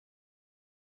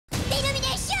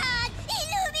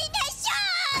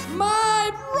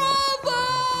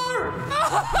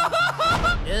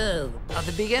At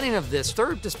the beginning of this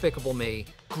third Despicable Me,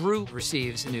 Gru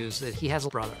receives news that he has a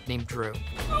brother named Drew.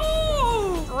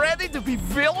 Oh, ready to be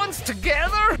villains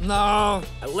together? No,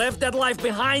 I left that life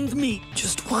behind me.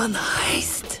 Just one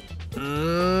heist.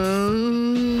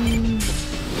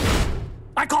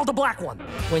 I called the black one.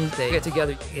 When they get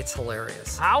together, it's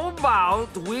hilarious. How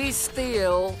about we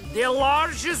steal the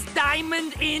largest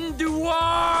diamond in the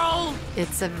world?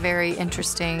 It's a very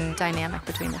interesting dynamic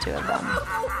between the two of them.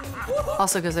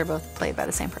 Also because they're both played by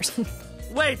the same person.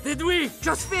 Wait, did we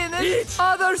just finish Each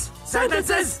other's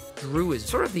sentences? Drew is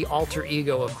sort of the alter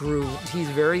ego of Gru. He's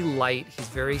very light, he's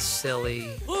very silly.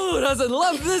 Who doesn't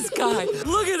love this guy?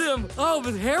 Look at him. Oh,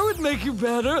 but hair would make you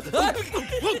better.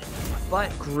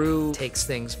 But Gru takes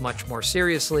things much more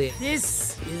seriously.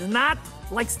 This is not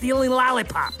like stealing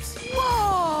lollipops.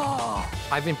 Whoa!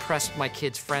 I've impressed my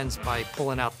kids' friends by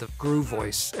pulling out the Gru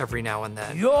voice every now and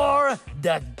then. You're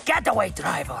the getaway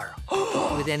driver.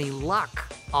 With any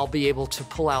luck, I'll be able to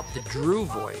pull out the Drew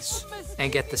voice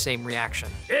and get the same reaction.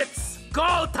 It's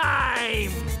go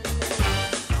time!